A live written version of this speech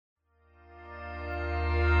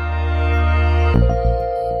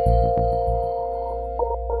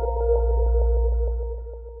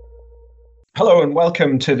Hello and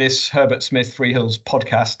welcome to this Herbert Smith Freehills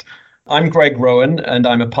podcast. I'm Gregg Rowan and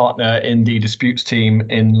I'm a partner in the disputes team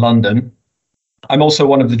in London. I'm also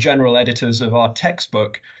one of the general editors of our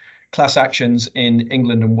textbook, Class Actions in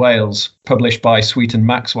England and Wales, published by Sweet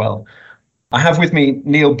Maxwell. I have with me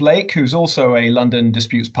Neil Blake, who's also a London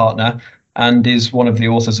disputes partner and is one of the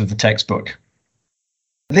authors of the textbook.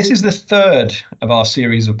 This is the third of our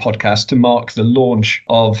series of podcasts to mark the launch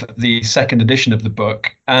of the second edition of the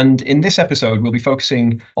book. And in this episode, we'll be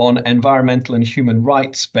focusing on environmental and human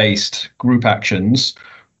rights-based group actions,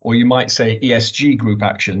 or you might say ESG group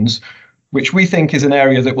actions, which we think is an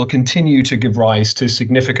area that will continue to give rise to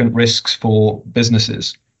significant risks for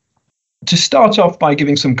businesses. To start off by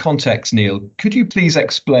giving some context, Neil, could you please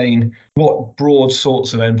explain what broad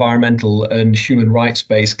sorts of environmental and human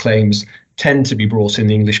rights-based claims tend to be brought in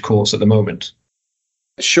the English courts at the moment?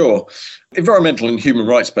 Sure. Environmental and human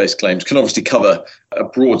rights-based claims can obviously cover a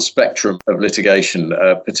broad spectrum of litigation,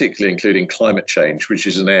 particularly including climate change, which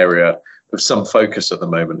is an area of some focus at the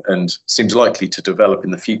moment and seems likely to develop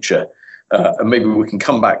in the future. And maybe we can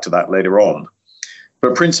come back to that later on.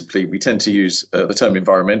 But principally, we tend to use the term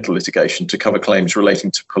environmental litigation to cover claims relating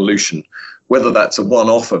to pollution, whether that's a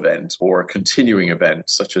one-off event or a continuing event,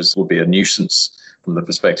 such as will be a nuisance from the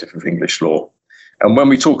perspective of English law. And when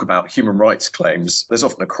we talk about human rights claims, there's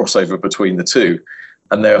often a crossover between the two,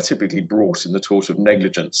 and they are typically brought in the tort of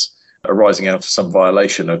negligence arising out of some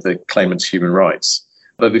violation of the claimant's human rights.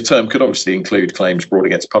 Though the term could obviously include claims brought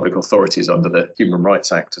against public authorities under the Human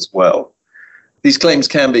Rights Act as well. These claims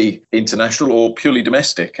can be international or purely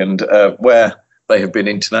domestic, and where they have been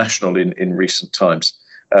international in recent times,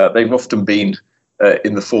 they've often been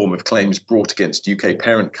in the form of claims brought against UK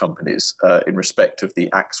parent companies in respect of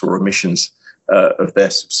the acts or omissions of their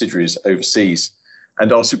subsidiaries overseas.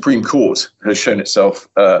 And our Supreme Court has shown itself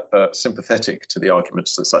sympathetic to the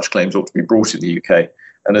arguments that such claims ought to be brought in the UK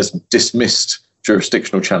and has dismissed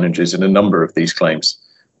jurisdictional challenges in a number of these claims,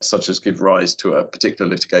 such as give rise to a particular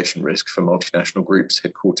litigation risk for multinational groups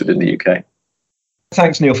headquartered in the UK.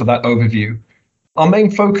 Thanks, Neil, for that overview. Our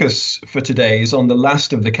main focus for today is on the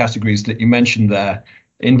last of the categories that you mentioned there,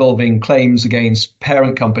 involving claims against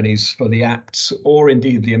parent companies for the acts or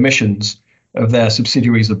indeed the omissions of their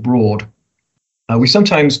subsidiaries abroad. We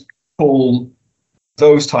sometimes call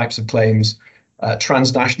those types of claims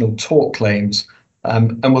transnational tort claims,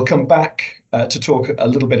 and we'll come back to talk a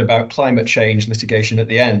little bit about climate change litigation at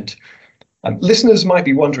the end. Listeners might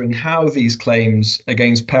be wondering how these claims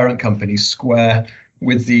against parent companies square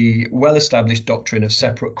with the well-established doctrine of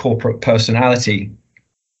separate corporate personality,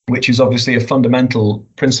 which is obviously a fundamental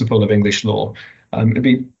principle of English law. It'd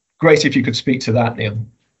be great if you could speak to that, Neil.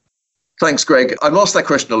 Thanks, Greg. I've asked that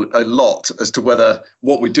question a lot as to whether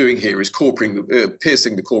what we're doing here is piercing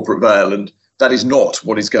the corporate veil, and that is not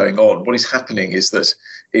what is going on. What is happening is that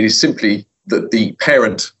it is simply that the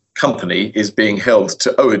parent company is being held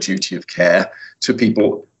to owe a duty of care to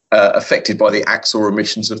people affected by the acts or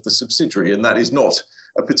omissions of the subsidiary. And that is not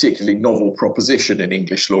a particularly novel proposition in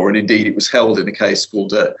English law. And indeed, it was held in a case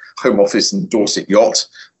called Home Office and Dorset Yacht,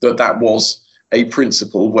 that was a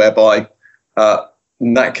principle whereby,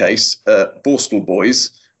 in that case, Borstal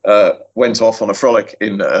boys went off on a frolic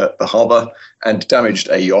in the harbour and damaged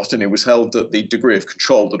a yacht. And it was held that the degree of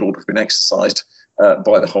control that ought to have been exercised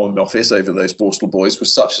by the Home Office over those Borstal boys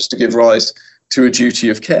was such as to give rise to a duty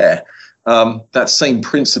of care. That same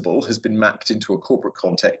principle has been mapped into a corporate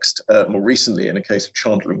context more recently in a case of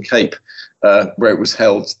Chandler and Cape, where it was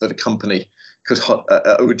held that a company could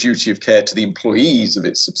owe a duty of care to the employees of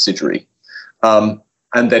its subsidiary. And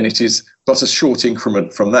then it is but a short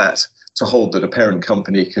increment from that to hold that a parent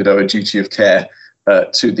company could owe a duty of care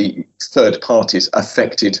to the third parties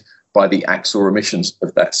affected by the acts or omissions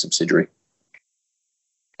of that subsidiary.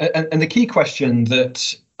 And the key question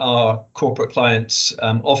that our corporate clients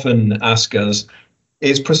often ask us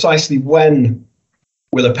is precisely when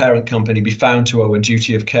will a parent company be found to owe a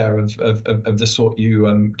duty of care of the sort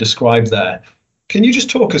you described there. Can you just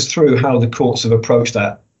talk us through how the courts have approached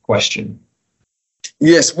that question?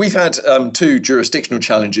 Yes, we've had two jurisdictional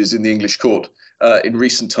challenges in the English court in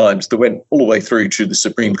recent times that went all the way through to the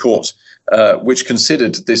Supreme Court, which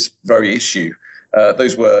considered this very issue.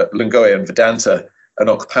 Those were Lungoe and Vedanta and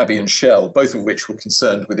Okpabi and Shell, both of which were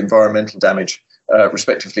concerned with environmental damage,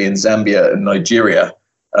 respectively in Zambia and Nigeria,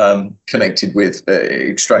 connected with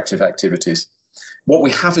extractive activities. What we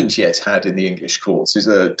haven't yet had in the English courts is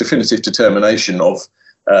a definitive determination of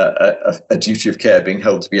a duty of care being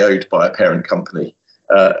held to be owed by a parent company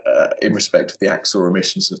in respect of the acts or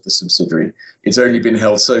omissions of the subsidiary. It's only been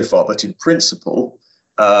held so far that in principle,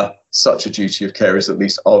 such a duty of care is at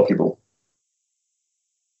least arguable.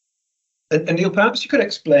 And Neil, perhaps you could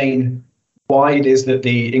explain why it is that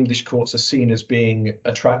the English courts are seen as being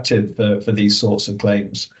attractive for these sorts of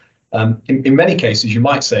claims. In many cases, you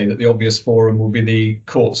might say that the obvious forum will be the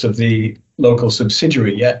courts of the local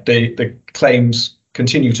subsidiary, yet the claims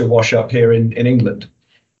continue to wash up here in England.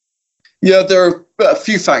 Yeah, there are a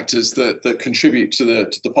few factors that contribute to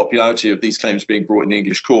the popularity of these claims being brought in the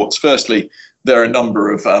English courts. Firstly, there are a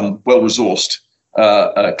number of well-resourced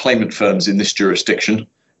claimant firms in this jurisdiction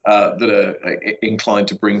that are inclined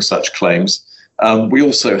to bring such claims. We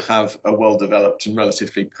also have a well-developed and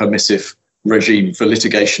relatively permissive regime for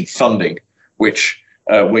litigation funding, which,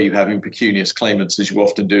 where you have impecunious claimants, as you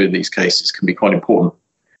often do in these cases, can be quite important.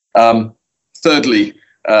 Thirdly,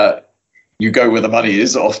 you go where the money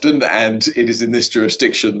is often, and it is in this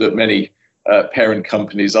jurisdiction that many parent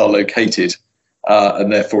companies are located,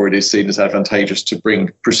 and therefore it is seen as advantageous to bring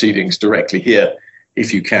proceedings directly here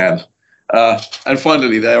if you can. And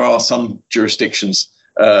finally, there are some jurisdictions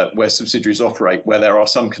where subsidiaries operate where there are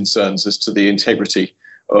some concerns as to the integrity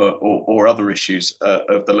or other issues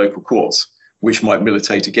of the local courts, which might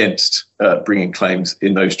militate against bringing claims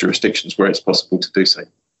in those jurisdictions where it's possible to do so.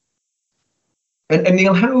 And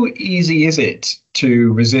Neil, how easy is it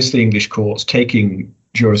to resist the English courts taking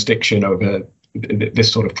jurisdiction over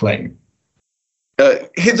this sort of claim?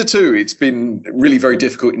 Hitherto, it's been really very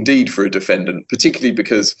difficult indeed for a defendant, particularly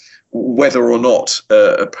because whether or not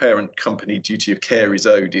a parent company duty of care is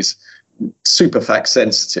owed is super fact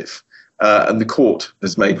sensitive. And the court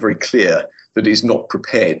has made very clear that it is not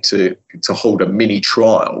prepared to hold a mini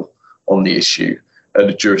trial on the issue at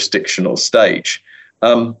a jurisdictional stage.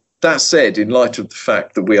 That said, in light of the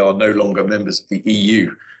fact that we are no longer members of the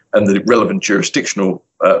EU and the relevant jurisdictional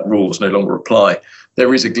rules no longer apply,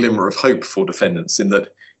 there is a glimmer of hope for defendants in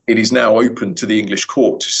that it is now open to the English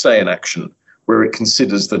court to stay in action where it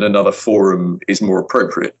considers that another forum is more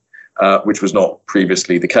appropriate, which was not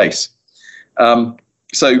previously the case.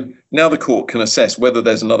 So now the court can assess whether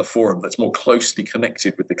there's another forum that's more closely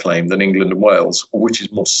connected with the claim than England and Wales, or which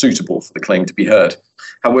is more suitable for the claim to be heard.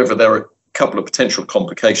 However, there are a couple of potential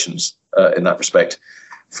complications in that respect.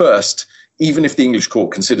 First, even if the English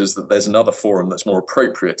court considers that there's another forum that's more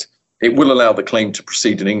appropriate, it will allow the claim to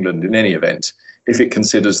proceed in England in any event if it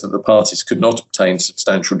considers that the parties could not obtain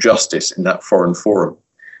substantial justice in that foreign forum.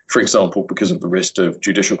 For example, because of the risk of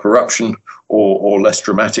judicial corruption or less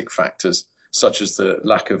dramatic factors, such as the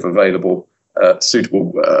lack of available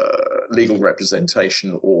suitable legal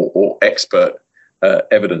representation or expert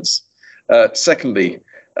evidence. Secondly,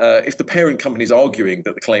 if the parent company is arguing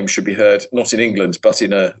that the claim should be heard not in England but in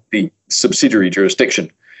the subsidiary jurisdiction,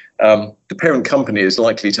 the parent company is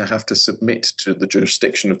likely to have to submit to the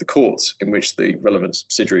jurisdiction of the courts in which the relevant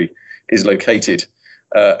subsidiary is located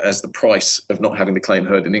as the price of not having the claim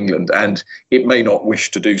heard in England, and it may not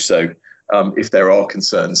wish to do so if there are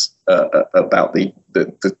concerns about the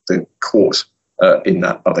court in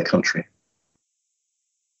that other country.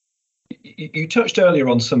 You touched earlier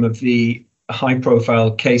on some of the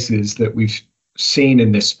high-profile cases that we've seen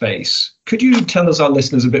in this space. Could you tell us, our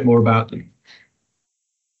listeners, a bit more about them?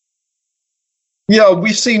 Yeah,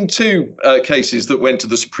 we've seen two cases that went to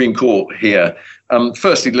the Supreme Court here.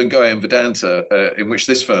 Firstly, Lungoya and Vedanta, in which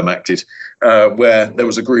this firm acted, where there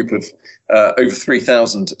was a group of over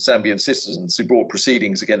 3,000 Zambian citizens who brought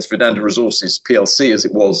proceedings against Vedanta Resources PLC, as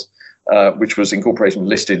it was, which was incorporated and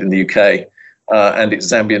listed in the UK, and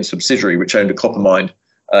its Zambian subsidiary, which owned a copper mine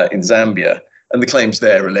in Zambia. And the claims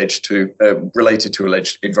there related to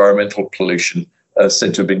alleged environmental pollution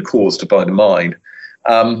said to have been caused by the mine.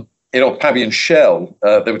 In Okpabi and Shell,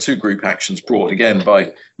 there were two group actions brought, again,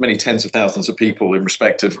 by many tens of thousands of people in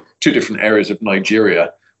respect of two different areas of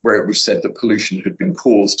Nigeria, where it was said that pollution had been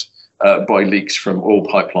caused by leaks from oil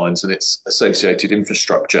pipelines and its associated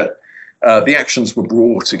infrastructure. The actions were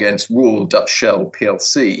brought against Royal Dutch Shell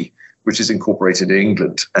PLC, which is incorporated in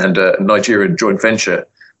England, and a Nigerian joint venture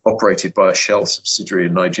operated by a Shell subsidiary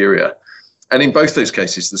in Nigeria. And in both those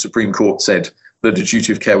cases, the Supreme Court said that a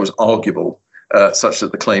duty of care was arguable, such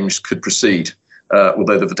that the claims could proceed,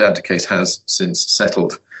 although the Vedanta case has since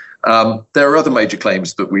settled. There are other major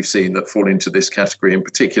claims that we've seen that fall into this category, in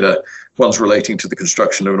particular ones relating to the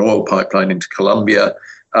construction of an oil pipeline into Colombia,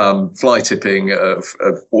 fly tipping of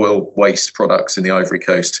oil waste products in the Ivory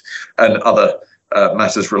Coast, and other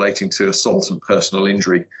matters relating to assault and personal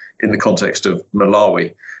injury in the context of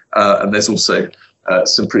Malawi. And there's also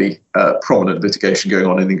some pretty prominent litigation going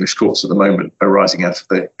on in English courts at the moment arising out of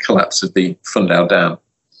the collapse of the Fundau Dam.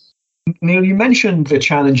 Neil, you mentioned the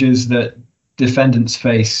challenges that defendants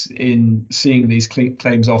face in seeing these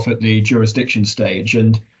claims off at the jurisdiction stage,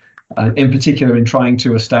 and in particular in trying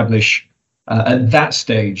to establish at that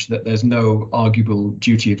stage that there's no arguable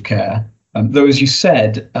duty of care. Though, as you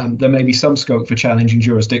said, there may be some scope for challenging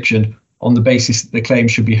jurisdiction on the basis that the claim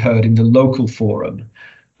should be heard in the local forum.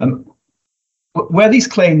 Where these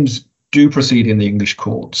claims do proceed in the English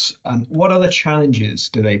courts, what other challenges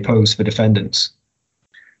do they pose for defendants?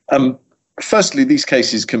 Firstly, these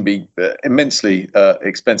cases can be immensely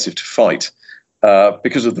expensive to fight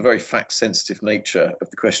because of the very fact-sensitive nature of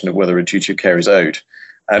the question of whether a duty of care is owed.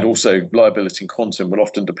 And also, liability and quantum will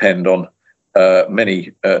often depend on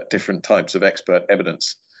many different types of expert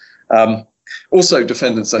evidence. Also,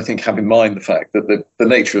 defendants, I think, have in mind the fact that the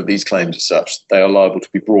nature of these claims is such that they are liable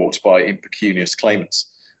to be brought by impecunious claimants,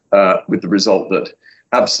 with the result that,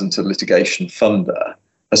 absent a litigation funder,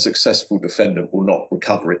 a successful defendant will not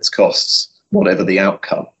recover its costs, whatever the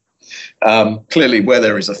outcome. Clearly, where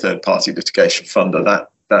there is a third-party litigation funder,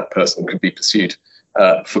 that person could be pursued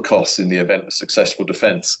for costs in the event of successful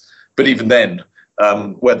defence. But even then,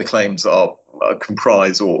 where the claims are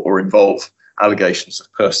comprise or involve allegations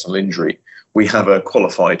of personal injury, we have a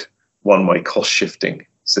qualified one-way cost-shifting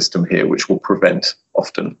system here, which will prevent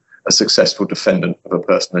often a successful defendant of a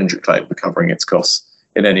personal injury claim recovering its costs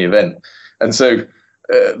in any event. And so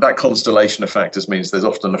that constellation of factors means there's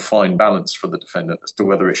often a fine balance for the defendant as to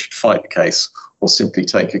whether it should fight the case or simply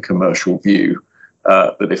take a commercial view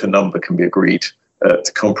that if a number can be agreed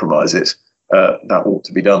to compromise it, that ought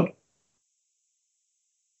to be done.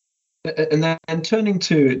 And then turning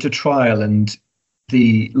to trial and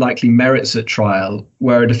the likely merits at trial,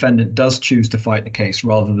 where a defendant does choose to fight the case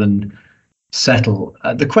rather than settle,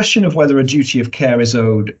 the question of whether a duty of care is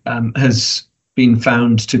owed has been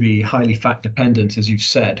found to be highly fact dependent, as you've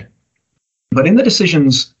said. But in the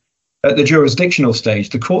decisions at the jurisdictional stage,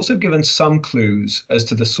 the courts have given some clues as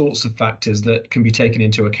to the sorts of factors that can be taken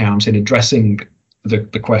into account in addressing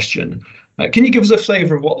the question. Can you give us a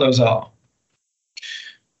flavour of what those are?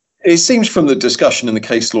 It seems from the discussion in the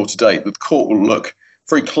case law to date that the court will look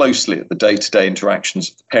very closely at the day-to-day interactions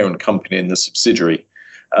of the parent company and the subsidiary,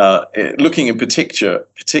 looking in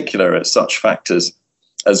particular at such factors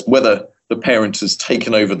as whether the parent has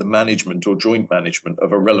taken over the management or joint management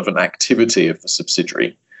of a relevant activity of the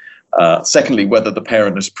subsidiary. Secondly, whether the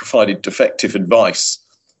parent has provided defective advice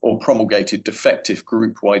or promulgated defective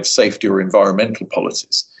group-wide safety or environmental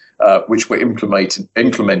policies, which were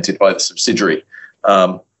implemented by the subsidiary,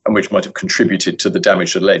 and which might have contributed to the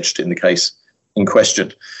damage alleged in the case in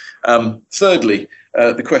question. Thirdly,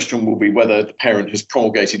 the question will be whether the parent has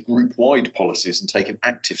promulgated group-wide policies and taken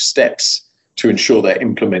active steps to ensure their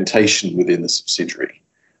implementation within the subsidiary.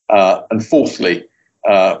 And fourthly,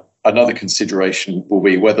 another consideration will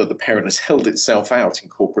be whether the parent has held itself out in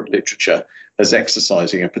corporate literature as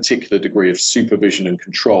exercising a particular degree of supervision and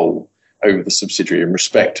control over the subsidiary in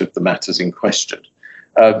respect of the matters in question.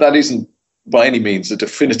 That isn't by any means a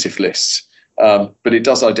definitive list, but it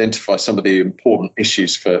does identify some of the important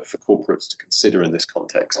issues for corporates to consider in this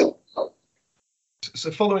context.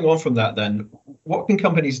 So following on from that then, what can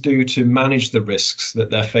companies do to manage the risks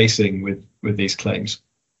that they're facing with these claims?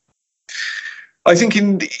 I think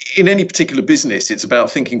in any particular business, it's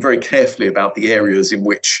about thinking very carefully about the areas in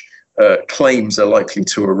which claims are likely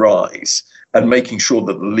to arise and making sure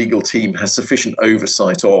that the legal team has sufficient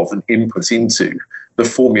oversight of and input into the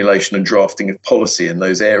formulation and drafting of policy in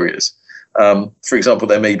those areas. For example,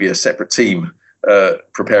 there may be a separate team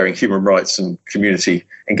preparing human rights and community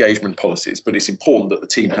engagement policies, but it's important that the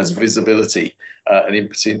team has visibility and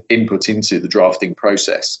input into the drafting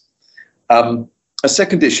process. A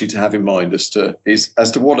second issue to have in mind is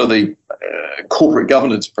as to what are the corporate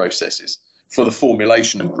governance processes for the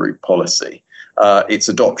formulation of group policy, its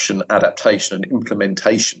adoption, adaptation and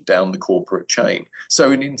implementation down the corporate chain.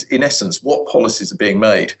 So in essence, what policies are being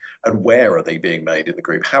made and where are they being made in the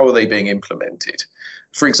group? How are they being implemented?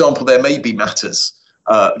 For example, there may be matters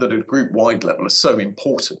that at a group-wide level are so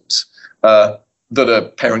important that a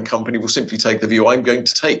parent company will simply take the view, I'm going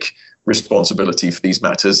to take responsibility for these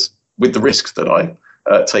matters with the risk that I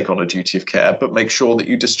take on a duty of care, but make sure that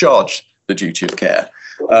you discharge the duty of care.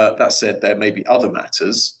 That said, there may be other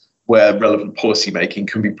matters where relevant policy making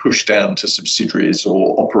can be pushed down to subsidiaries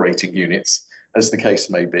or operating units, as the case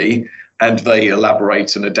may be, and they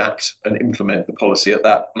elaborate and adapt and implement the policy at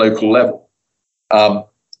that local level.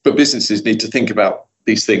 But businesses need to think about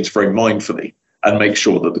these things very mindfully and make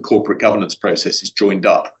sure that the corporate governance process is joined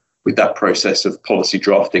up with that process of policy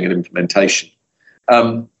drafting and implementation.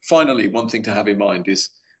 Finally, one thing to have in mind is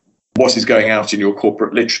what is going out in your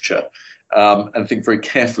corporate literature, and think very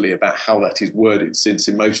carefully about how that is worded, since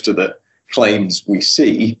in most of the claims we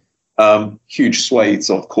see, huge swathes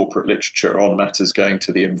of corporate literature on matters going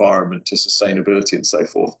to the environment, to sustainability and so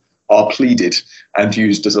forth are pleaded and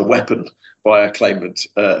used as a weapon by a claimant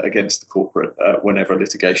against the corporate whenever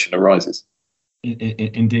litigation arises.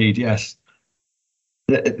 Indeed, yes.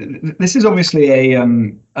 This is obviously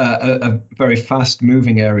a very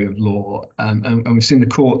fast-moving area of law, and we've seen the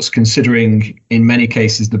courts considering, in many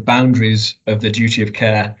cases, the boundaries of the duty of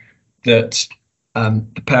care that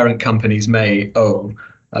the parent companies may owe,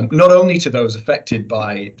 not only to those affected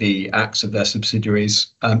by the acts of their subsidiaries,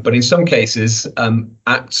 but in some cases,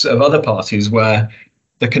 acts of other parties where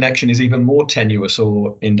the connection is even more tenuous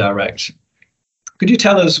or indirect. Could you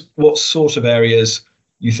tell us what sort of areas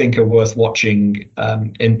you think are worth watching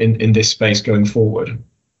in this space going forward?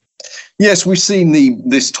 Yes, we've seen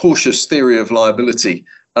this tortious theory of liability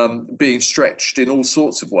being stretched in all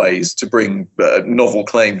sorts of ways to bring novel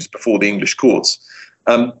claims before the English courts.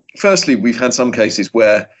 Firstly, we've had some cases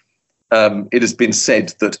where it has been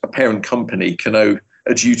said that a parent company can owe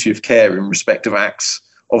a duty of care in respect of acts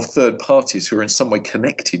of third parties who are in some way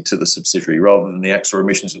connected to the subsidiary rather than the acts or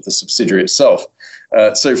omissions of the subsidiary itself.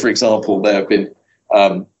 So, for example, there have been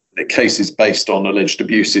cases based on alleged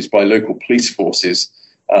abuses by local police forces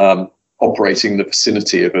operating in the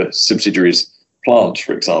vicinity of a subsidiary's plant,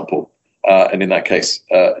 for example. And in that case,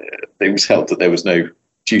 it was held that there was no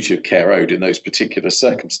duty of care owed in those particular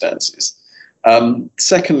circumstances.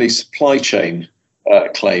 Secondly, supply chain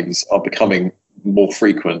claims are becoming more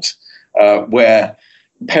frequent, where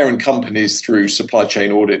parent companies, through supply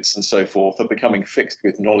chain audits and so forth, are becoming fixed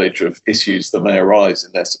with knowledge of issues that may arise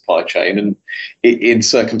in their supply chain, and in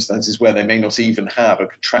circumstances where they may not even have a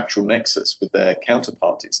contractual nexus with their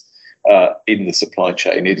counterparties in the supply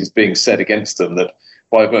chain. It is being said against them that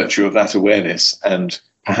by virtue of that awareness and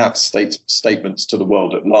perhaps statements to the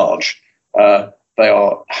world at large,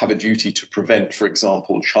 they have a duty to prevent, for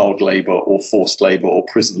example, child labour or forced labour or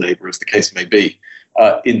prison labour, as the case may be,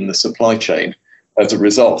 in the supply chain as a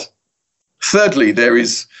result. Thirdly, there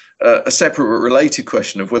is a separate but related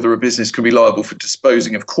question of whether a business can be liable for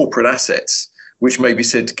disposing of corporate assets which may be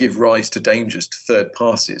said to give rise to dangers to third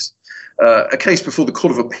parties. A case before the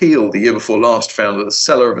Court of Appeal the year before last found that the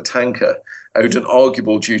seller of a tanker owed an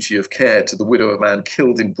arguable duty of care to the widow of a man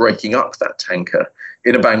killed in breaking up that tanker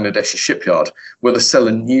in a Bangladeshi shipyard, where the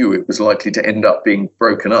seller knew it was likely to end up being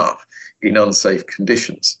broken up in unsafe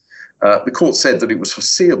conditions. The court said that it was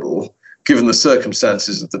foreseeable, given the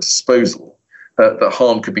circumstances of the disposal, that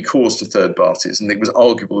harm could be caused to third parties, and it was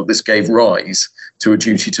arguable that this gave rise to a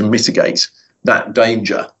duty to mitigate that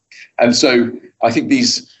danger. And so I think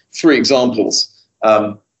these three examples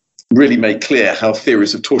really make clear how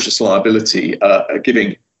theories of tortious liability are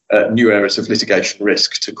giving new areas of litigation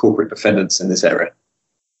risk to corporate defendants in this area.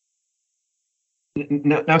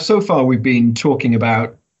 Now, so far we've been talking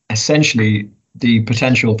about essentially the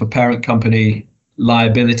potential for parent company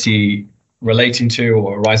liability relating to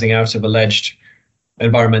or arising out of alleged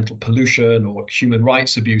environmental pollution or human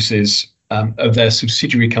rights abuses of their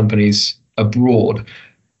subsidiary companies abroad.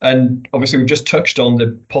 And obviously we've just touched on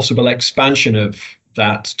the possible expansion of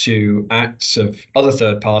that to acts of other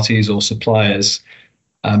third parties or suppliers,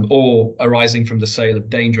 or arising from the sale of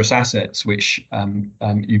dangerous assets, which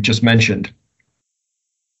you've just mentioned.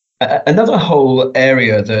 Another whole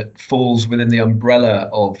area that falls within the umbrella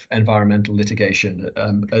of environmental litigation,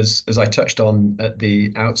 as I touched on at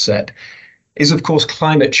the outset, is of course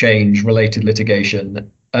climate change related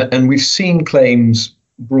litigation. And we've seen claims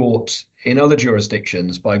brought in other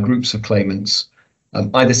jurisdictions by groups of claimants,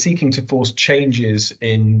 either seeking to force changes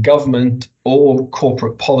in government or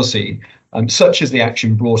corporate policy, such as the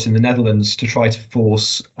action brought in the Netherlands to try to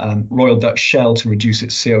force Royal Dutch Shell to reduce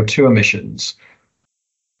its CO2 emissions,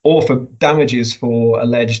 or for damages for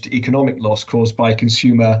alleged economic loss caused by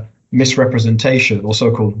consumer misrepresentation or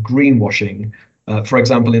so-called greenwashing. For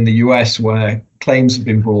example, in the US, where claims have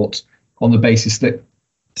been brought on the basis that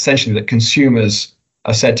essentially that consumers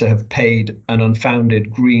are said to have paid an unfounded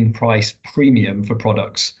green price premium for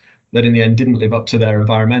products that in the end didn't live up to their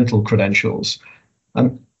environmental credentials.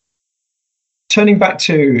 Turning back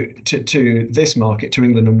to this market, to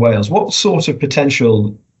England and Wales, what sort of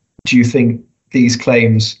potential do you think these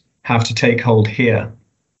claims have to take hold here?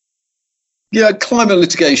 Yeah, climate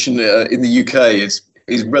litigation in the UK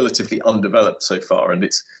is relatively undeveloped so far, and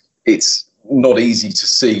it's not easy to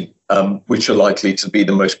see which are likely to be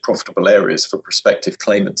the most profitable areas for prospective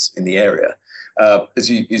claimants in the area. As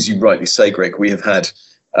you rightly say, Greg, we have had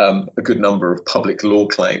a good number of public law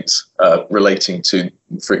claims relating to,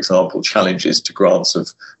 for example, challenges to grants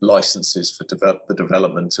of licenses for the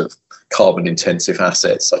development of carbon-intensive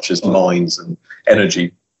assets such as mines and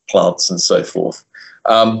energy plants and so forth.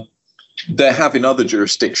 There have in other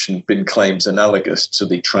jurisdictions been claims analogous to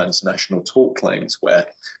the transnational tort claims,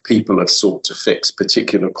 where people have sought to fix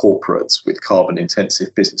particular corporates with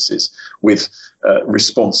carbon-intensive businesses with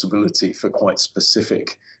responsibility for quite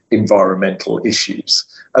specific environmental issues.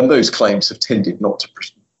 And those claims have tended not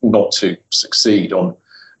to succeed on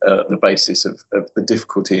the basis of the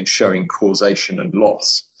difficulty in showing causation and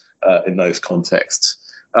loss in those contexts.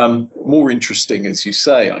 More interesting, as you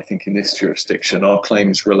say, I think in this jurisdiction are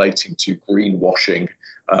claims relating to greenwashing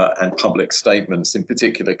and public statements, in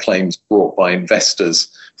particular claims brought by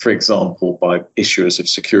investors, for example, by issuers of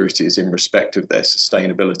securities in respect of their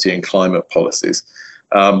sustainability and climate policies.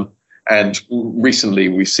 And recently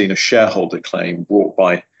we've seen a shareholder claim brought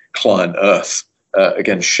by Client Earth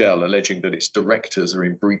against Shell, alleging that its directors are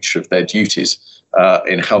in breach of their duties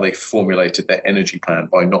in how they formulated their energy plan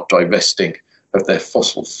by not divesting of their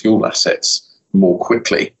fossil fuel assets more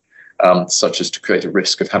quickly, such as to create a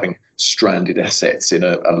risk of having stranded assets in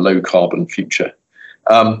a low carbon future.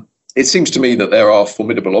 It seems to me that there are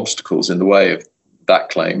formidable obstacles in the way of that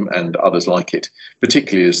claim and others like it,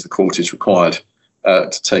 particularly as the court is required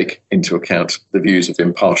to take into account the views of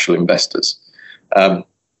impartial investors.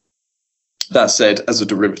 That said, as a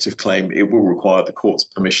derivative claim, it will require the court's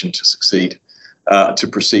permission to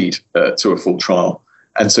proceed to a full trial.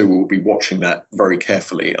 And so we'll be watching that very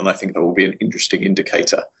carefully. And I think that will be an interesting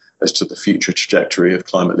indicator as to the future trajectory of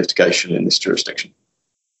climate litigation in this jurisdiction.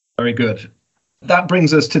 Very good. That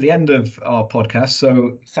brings us to the end of our podcast.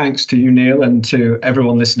 So thanks to you, Neil, and to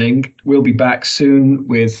everyone listening. We'll be back soon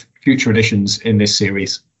with future editions in this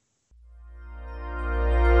series.